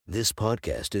This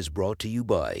podcast is brought to you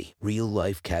by Real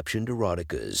Life Captioned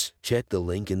Eroticas. Check the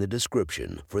link in the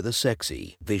description for the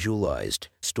sexy, visualized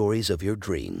stories of your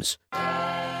dreams.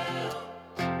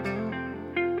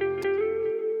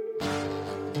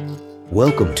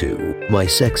 Welcome to My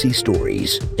Sexy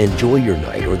Stories. Enjoy your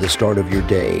night or the start of your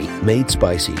day, made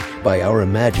spicy by our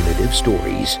imaginative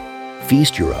stories.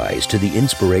 Feast your eyes to the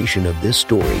inspiration of this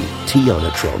story,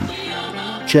 Tiana Trump.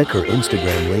 Check her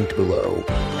Instagram linked below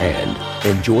and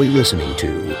enjoy listening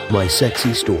to My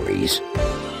Sexy Stories.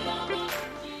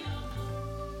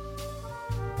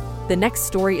 The next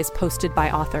story is posted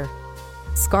by author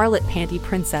Scarlet Panty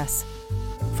Princess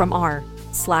from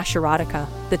r/erotica.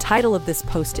 The title of this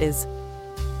post is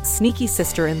Sneaky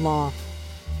Sister-in-Law.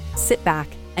 Sit back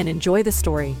and enjoy the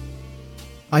story.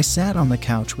 I sat on the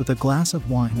couch with a glass of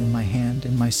wine in my hand,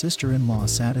 and my sister-in-law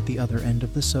sat at the other end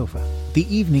of the sofa. The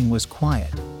evening was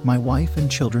quiet, my wife and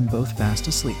children both fast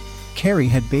asleep. Carrie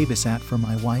had babysat for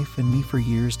my wife and me for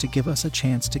years to give us a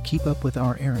chance to keep up with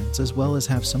our errands as well as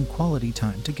have some quality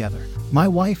time together. My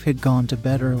wife had gone to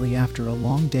bed early after a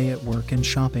long day at work and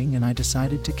shopping, and I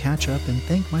decided to catch up and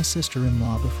thank my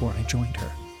sister-in-law before I joined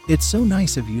her. "It's so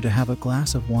nice of you to have a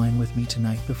glass of wine with me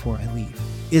tonight before I leave.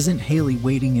 Isn't Haley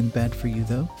waiting in bed for you,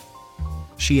 though?"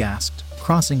 she asked,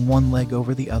 crossing one leg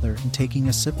over the other and taking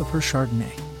a sip of her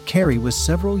Chardonnay. Carrie was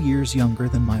several years younger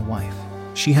than my wife.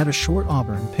 She had a short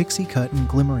auburn pixie cut and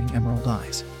glimmering emerald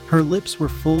eyes. Her lips were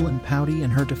full and pouty,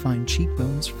 and her defined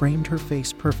cheekbones framed her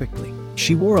face perfectly.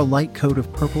 She wore a light coat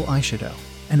of purple eyeshadow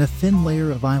and a thin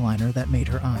layer of eyeliner that made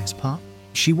her eyes pop.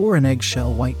 She wore an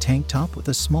eggshell white tank top with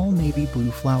a small navy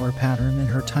blue flower pattern, and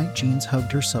her tight jeans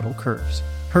hugged her subtle curves.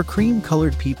 Her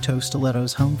cream-colored peep-toe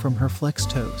stilettos hung from her flexed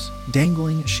toes,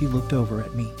 dangling as she looked over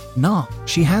at me. "Nah,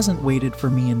 she hasn't waited for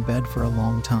me in bed for a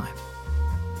long time,"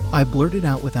 I blurted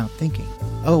out without thinking.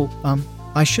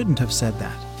 I shouldn't have said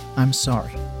that. I'm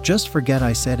sorry. Just forget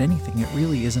I said anything. It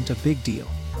really isn't a big deal."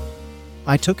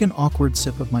 I took an awkward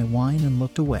sip of my wine and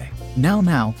looked away.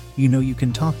 Now, you know you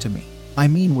can talk to me. I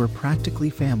mean, we're practically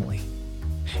family."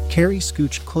 Carrie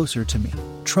scooched closer to me.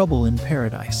 Trouble in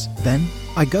paradise. Then,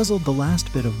 I guzzled the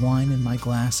last bit of wine in my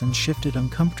glass and shifted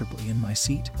uncomfortably in my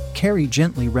seat. Carrie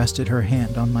gently rested her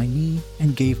hand on my knee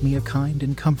and gave me a kind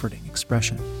and comforting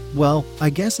expression. "Well, I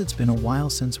guess it's been a while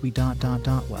since we ...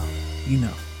 Well, you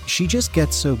know. She just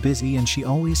gets so busy, and she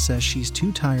always says she's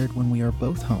too tired when we are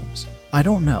both homes. I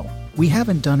don't know. We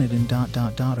haven't done it in ...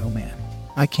 Oh man.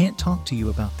 I can't talk to you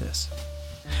about this.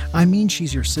 I mean,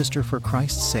 she's your sister, for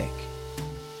Christ's sake."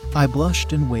 I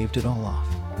blushed and waved it all off.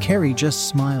 Carrie just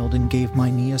smiled and gave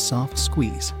my knee a soft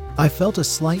squeeze. I felt a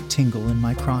slight tingle in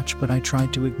my crotch, but I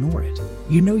tried to ignore it.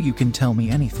 "You know you can tell me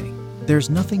anything. There's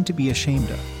nothing to be ashamed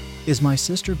of. Is my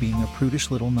sister being a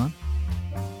prudish little nut?"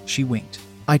 She winked.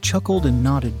 I chuckled and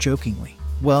nodded jokingly.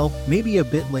 "Well, maybe a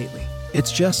bit lately.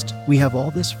 It's just, we have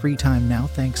all this free time now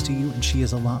thanks to you, and she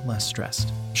is a lot less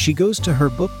stressed. She goes to her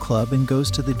book club and goes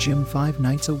to the gym 5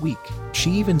 nights a week.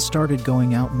 She even started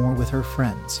going out more with her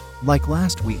friends. Like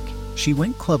last week, she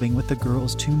went clubbing with the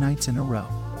girls 2 nights in a row.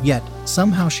 Yet,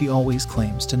 somehow she always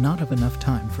claims to not have enough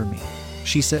time for me.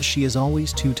 She says she is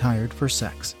always too tired for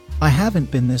sex. I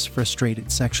haven't been this frustrated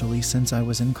sexually since I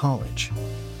was in college."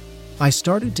 I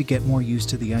started to get more used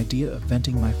to the idea of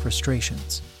venting my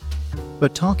frustrations.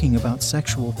 But talking about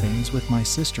sexual things with my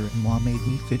sister-in-law made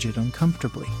me fidget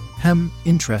uncomfortably.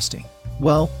 Interesting.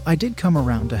 Well, I did come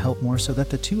around to help more so that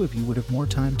the two of you would have more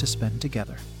time to spend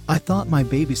together. I thought my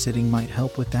babysitting might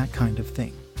help with that kind of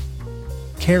thing.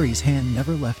 Carrie's hand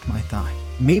never left my thigh.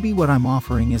 "Maybe what I'm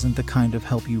offering isn't the kind of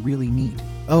help you really need."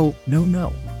 "Oh,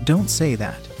 no, don't say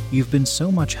that. You've been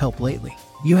so much help lately.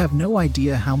 You have no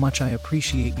idea how much I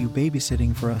appreciate you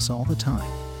babysitting for us all the time,"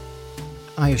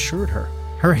 I assured her.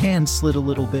 Her hand slid a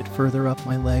little bit further up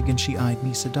my leg and she eyed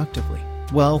me seductively.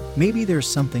 "Well, maybe there's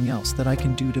something else that I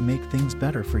can do to make things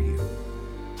better for you."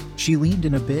 She leaned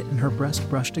in a bit and her breast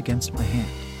brushed against my hand.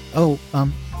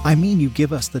 I mean, you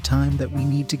give us the time that we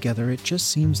need together. It just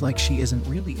seems like she isn't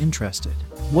really interested.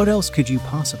 What else could you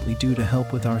possibly do to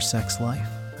help with our sex life?"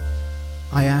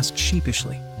 I asked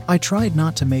sheepishly. I tried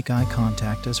not to make eye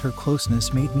contact as her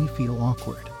closeness made me feel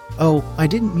awkward. I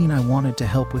didn't mean I wanted to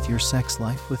help with your sex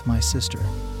life with my sister."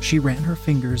 She ran her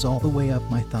fingers all the way up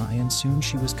my thigh and soon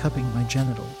she was cupping my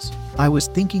genitals. "I was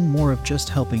thinking more of just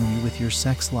helping you with your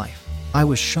sex life." I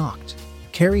was shocked.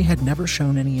 Carrie had never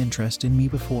shown any interest in me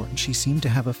before, and she seemed to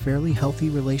have a fairly healthy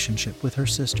relationship with her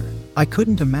sister. I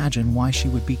couldn't imagine why she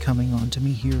would be coming on to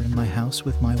me here in my house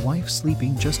with my wife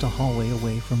sleeping just a hallway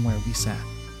away from where we sat.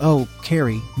 "Oh,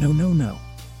 Carrie, no.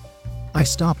 I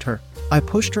stopped her. I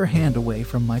pushed her hand away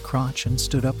from my crotch and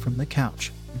stood up from the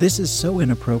couch. "This is so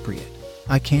inappropriate.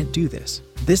 I can't do this.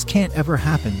 This can't ever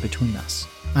happen between us.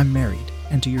 I'm married,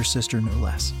 and to your sister no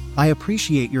less. I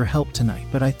appreciate your help tonight,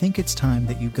 but I think it's time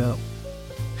that you go.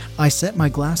 I set my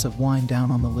glass of wine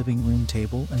down on the living room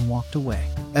table and walked away.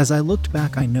 As I looked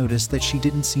back, I noticed that she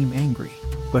didn't seem angry,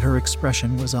 but her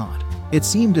expression was odd. It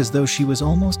seemed as though she was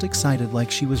almost excited, like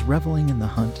she was reveling in the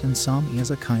hunt and saw me as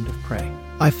a kind of prey.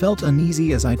 I felt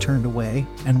uneasy as I turned away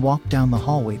and walked down the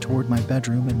hallway toward my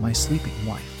bedroom and my sleeping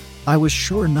wife. I was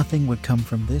sure nothing would come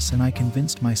from this, and I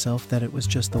convinced myself that it was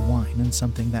just the wine and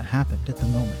something that happened at the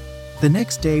moment. The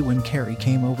next day, when Carrie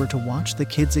came over to watch the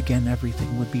kids again,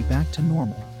 everything would be back to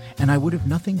normal, and I would have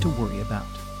nothing to worry about.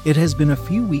 It has been a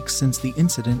few weeks since the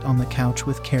incident on the couch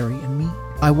with Carrie and me.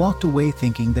 I walked away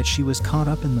thinking that she was caught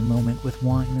up in the moment with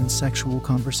wine and sexual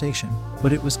conversation,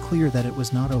 but it was clear that it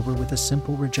was not over with a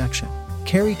simple rejection.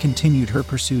 Carrie continued her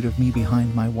pursuit of me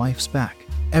behind my wife's back.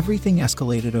 Everything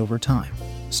escalated over time,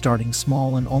 starting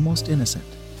small and almost innocent,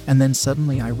 and then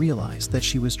suddenly I realized that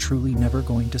she was truly never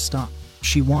going to stop.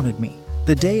 She wanted me.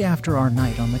 The day after our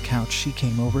night on the couch, she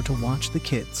came over to watch the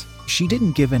kids. She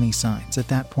didn't give any signs at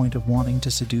that point of wanting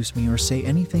to seduce me or say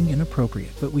anything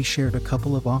inappropriate, but we shared a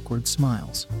couple of awkward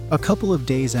smiles. A couple of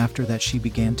days after that, she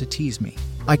began to tease me.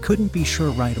 I couldn't be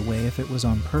sure right away if it was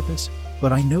on purpose,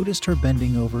 but I noticed her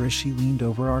bending over as she leaned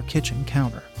over our kitchen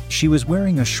counter. She was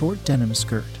wearing a short denim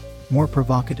skirt, more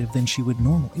provocative than she would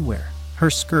normally wear. Her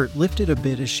skirt lifted a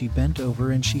bit as she bent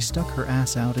over, and she stuck her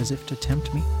ass out as if to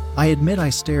tempt me. I admit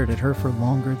I stared at her for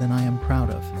longer than I am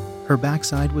proud of. Her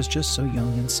backside was just so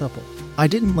young and supple. I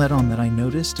didn't let on that I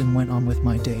noticed and went on with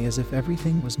my day as if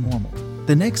everything was normal.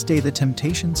 The next day, the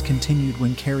temptations continued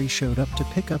when Carrie showed up to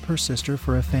pick up her sister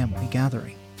for a family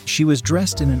gathering. She was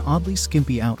dressed in an oddly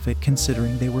skimpy outfit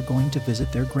considering they were going to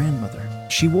visit their grandmother.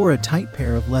 She wore a tight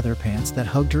pair of leather pants that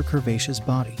hugged her curvaceous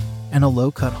body, and a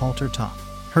low-cut halter top.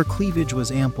 Her cleavage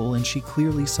was ample, and she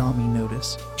clearly saw me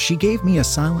notice. She gave me a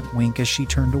silent wink as she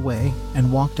turned away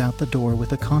and walked out the door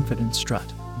with a confident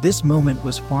strut. This moment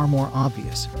was far more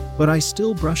obvious, but I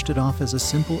still brushed it off as a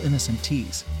simple, innocent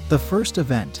tease. The first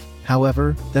event,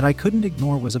 however, that I couldn't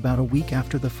ignore was about a week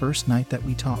after the first night that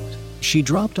we talked. She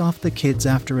dropped off the kids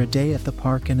after a day at the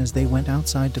park, and as they went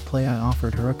outside to play, I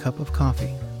offered her a cup of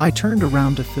coffee. I turned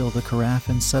around to fill the carafe,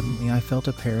 and suddenly I felt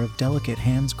a pair of delicate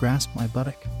hands grasp my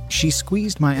buttock. She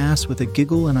squeezed my ass with a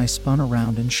giggle, and I spun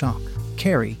around in shock.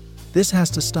 "Carrie, this has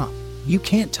to stop. You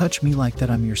can't touch me like that.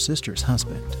 I'm your sister's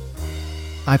husband."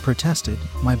 I protested,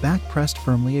 my back pressed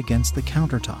firmly against the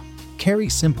countertop. Carrie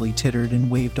simply tittered and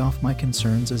waved off my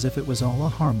concerns as if it was all a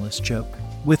harmless joke.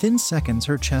 Within seconds,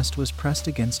 her chest was pressed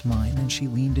against mine and she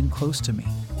leaned in close to me,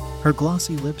 her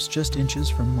glossy lips just inches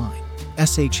from mine.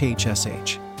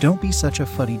 SHHSH, don't be such a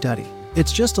fuddy-duddy.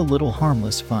 It's just a little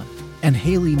harmless fun, and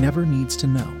Haley never needs to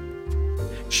know.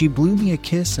 She blew me a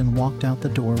kiss and walked out the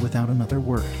door without another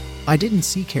word. I didn't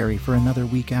see Carrie for another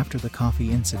week after the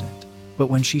coffee incident, but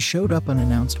when she showed up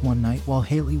unannounced one night while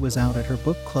Haley was out at her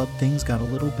book club, things got a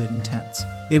little bit intense.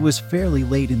 It was fairly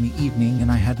late in the evening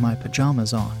and I had my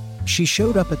pajamas on. She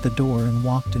showed up at the door and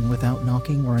walked in without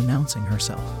knocking or announcing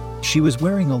herself. She was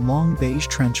wearing a long beige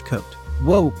trench coat.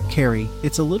 "Whoa, Carrie,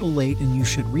 it's a little late and you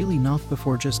should really knock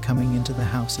before just coming into the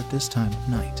house at this time of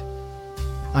night."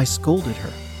 I scolded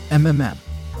her.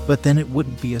 But then it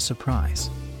wouldn't be a surprise,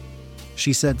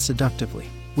 she said seductively.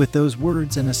 With those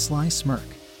words and a sly smirk,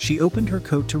 she opened her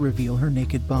coat to reveal her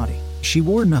naked body. She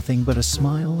wore nothing but a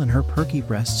smile and her perky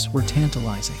breasts were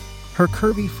tantalizing. Her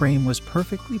curvy frame was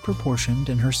perfectly proportioned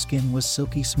and her skin was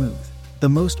silky smooth. The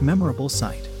most memorable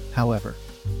sight, however,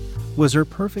 was her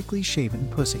perfectly shaven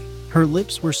pussy. Her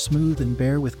lips were smooth and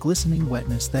bare with glistening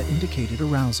wetness that indicated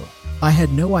arousal. I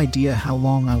had no idea how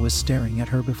long I was staring at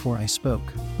her before I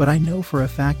spoke, but I know for a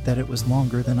fact that it was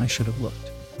longer than I should have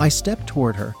looked. I stepped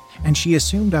toward her, and she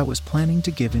assumed I was planning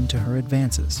to give in to her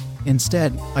advances.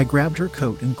 Instead, I grabbed her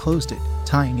coat and closed it,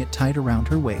 tying it tight around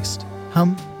her waist.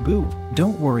 Boo,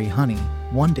 don't worry, honey.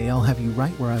 One day I'll have you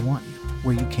right where I want you,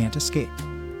 where you can't escape."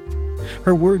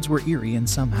 Her words were eerie, and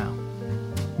somehow,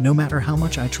 no matter how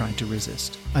much I tried to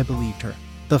resist, I believed her.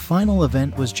 The final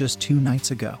event was just 2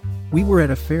 nights ago. We were at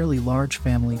a fairly large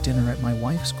family dinner at my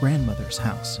wife's grandmother's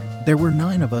house. There were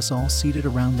 9 of us all seated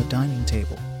around the dining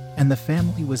table, and the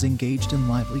family was engaged in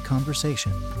lively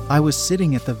conversation. I was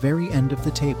sitting at the very end of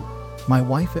the table, my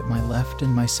wife at my left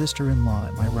and my sister-in-law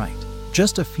at my right.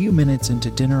 Just a few minutes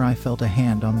into dinner, I felt a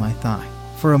hand on my thigh.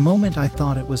 For a moment, I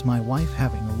thought it was my wife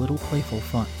having a little playful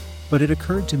fun, but it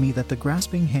occurred to me that the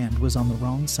grasping hand was on the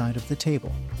wrong side of the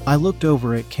table. I looked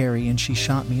over at Carrie and she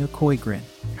shot me a coy grin.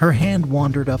 Her hand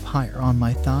wandered up higher on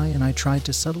my thigh and I tried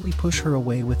to subtly push her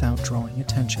away without drawing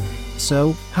attention.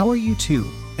 "So, how are you two?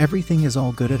 Everything is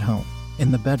all good at home?"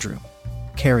 in the bedroom?"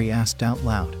 Carrie asked out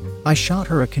loud. I shot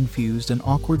her a confused and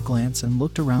awkward glance and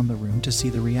looked around the room to see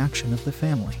the reaction of the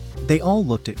family. They all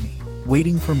looked at me,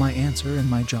 waiting for my answer, and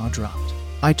my jaw dropped.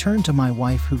 I turned to my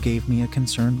wife, who gave me a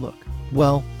concerned look.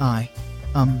 "Well, I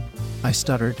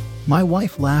stuttered. My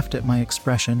wife laughed at my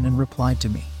expression and replied to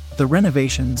me, "The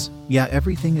renovations, yeah,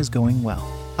 everything is going well."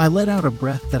 I let out a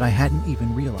breath that I hadn't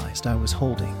even realized I was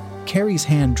holding. Carrie's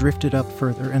hand drifted up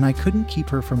further, and I couldn't keep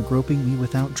her from groping me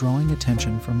without drawing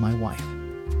attention from my wife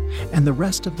and the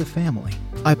rest of the family.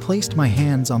 I placed my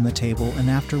hands on the table, and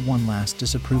after one last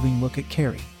disapproving look at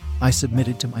Carrie, I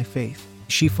submitted to my fate.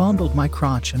 She fondled my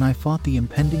crotch, and I fought the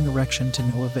impending erection to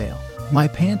no avail. My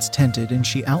pants tented, and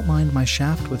she outlined my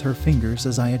shaft with her fingers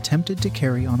as I attempted to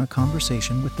carry on a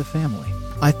conversation with the family.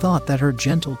 I thought that her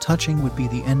gentle touching would be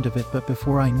the end of it, but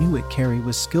before I knew it, Carrie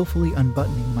was skillfully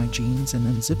unbuttoning my jeans and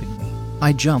unzipping me.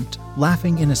 I jumped,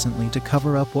 laughing innocently to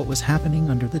cover up what was happening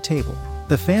under the table.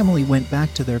 The family went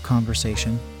back to their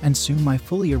conversation, and soon my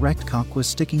fully erect cock was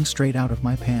sticking straight out of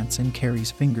my pants and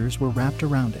Carrie's fingers were wrapped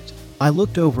around it. I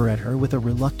looked over at her with a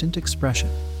reluctant expression,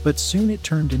 but soon it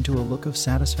turned into a look of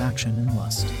satisfaction and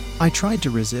lust. I tried to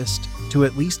resist, to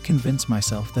at least convince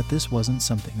myself that this wasn't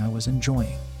something I was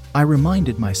enjoying. I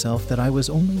reminded myself that I was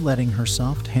only letting her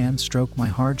soft hand stroke my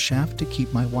hard shaft to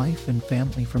keep my wife and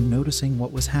family from noticing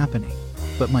what was happening,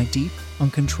 but my deep,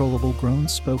 uncontrollable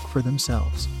groans spoke for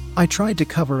themselves. I tried to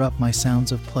cover up my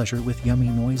sounds of pleasure with yummy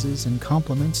noises and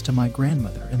compliments to my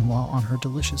grandmother-in-law on her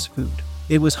delicious food.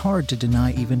 It was hard to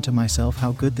deny even to myself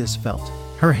how good this felt.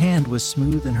 Her hand was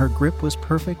smooth and her grip was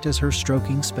perfect as her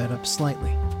stroking sped up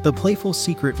slightly. The playful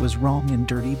secret was wrong and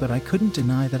dirty, but I couldn't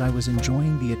deny that I was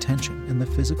enjoying the attention and the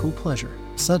physical pleasure.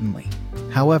 Suddenly,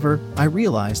 however, I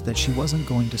realized that she wasn't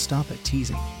going to stop at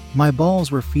teasing. My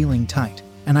balls were feeling tight,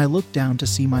 and I looked down to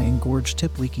see my engorged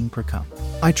tip leaking precum.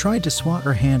 I tried to swat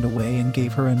her hand away and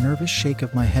gave her a nervous shake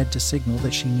of my head to signal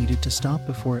that she needed to stop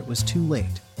before it was too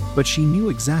late, but she knew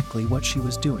exactly what she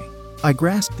was doing. I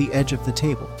grasped the edge of the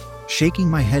table, shaking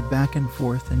my head back and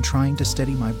forth and trying to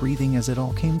steady my breathing as it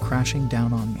all came crashing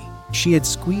down on me. She had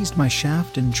squeezed my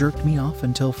shaft and jerked me off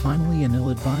until finally an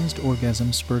ill-advised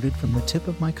orgasm spurted from the tip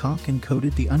of my cock and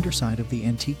coated the underside of the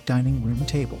antique dining room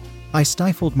table. I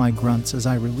stifled my grunts as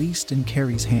I released, and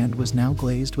Carrie's hand was now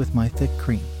glazed with my thick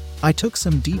cream. I took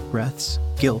some deep breaths,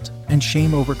 guilt and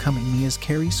shame overcoming me as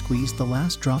Carrie squeezed the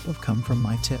last drop of cum from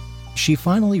my tip. She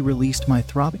finally released my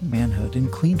throbbing manhood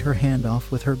and cleaned her hand off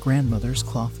with her grandmother's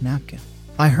cloth napkin.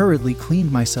 I hurriedly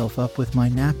cleaned myself up with my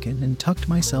napkin and tucked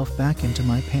myself back into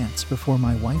my pants before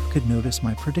my wife could notice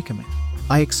my predicament.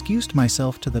 I excused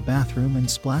myself to the bathroom and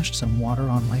splashed some water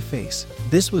on my face.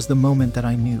 This was the moment that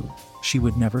I knew she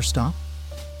would never stop.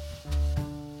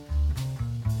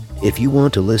 If you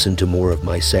want to listen to more of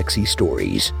my sexy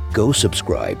stories, go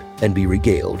subscribe and be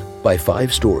regaled by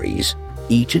 5 stories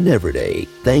each and every day.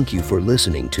 Thank you for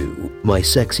listening to My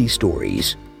Sexy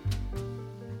Stories.